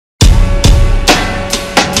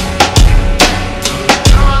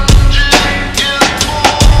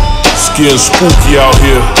getting spooky out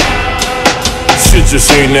here. Shit just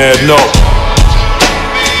ain't adding up.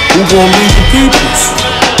 Who gonna lead the peoples?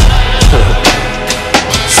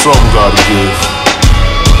 Some gotta give.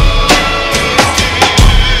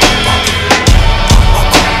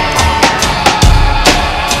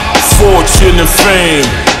 Fortune and fame,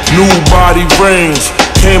 new body range.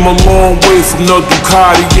 Came a long way from the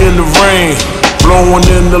Ducati in the rain. Blowing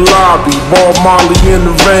in the lobby, Bob Marley in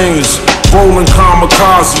the veins. Rolling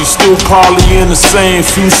kamikaze, still poly in the same.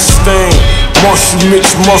 Few sustain, muscle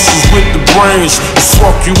mix muscles with the brains.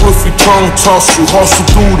 Fuck you if you tongue tussle. Hustle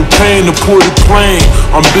through the pain to put it plain.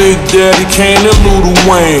 I'm Big Daddy Kane and Lil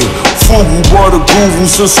Wayne. Fugu, butter guru,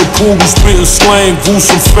 since a poodle spitting slang, goose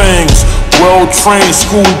and fangs. Well-trained,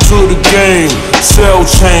 school to the game. Cell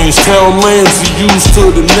change, tell lanes to use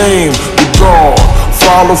to the name. The guard,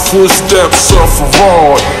 follow footsteps of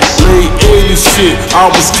Farad. Late 80s shit, I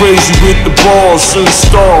was crazy with the bars and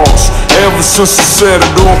stars. Ever since I set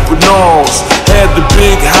it off with Nas. Had the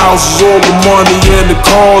big houses, all the money and the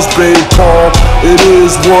cars, baby Paul. It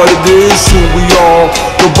is what it is, who we are.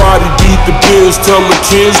 Nobody beat the biz, tell the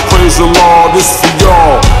kids praise the Lord. This for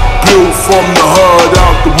y'all, built from the hood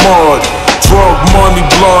out the mud. Drug money,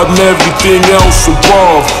 blood, and everything else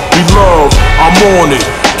above. We love, I'm on it,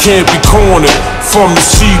 can't be cornered. From the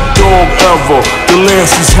sheepdog ever, the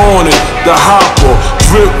Lancey's haunted. The hopper,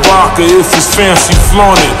 drip rocker if it's fancy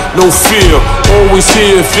flaunted. No fear, always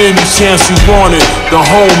here if any chance you want it. The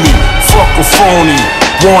homie, fuck a phony,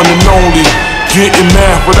 one and only. Getting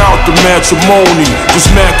mad without the matrimony.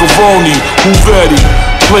 Just macaroni, who ready?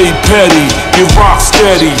 Play petty, get rock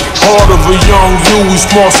steady. Heart of a young Huey,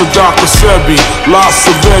 small Dr. Sebi. Lots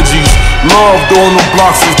of veggies, loved on the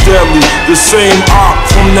blocks is deadly. The same op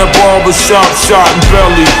from that barbershop, shot in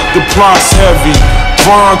belly. The plot's heavy,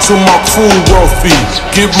 grind to my crew wealthy.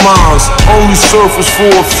 Get mines, only surface for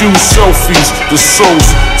a few selfies. The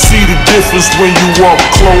sauce, see the difference when you up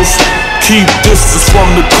close. Keep distance from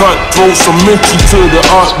the cutthroats, I'm mentioned to the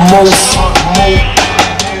utmost.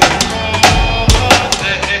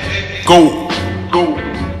 Go.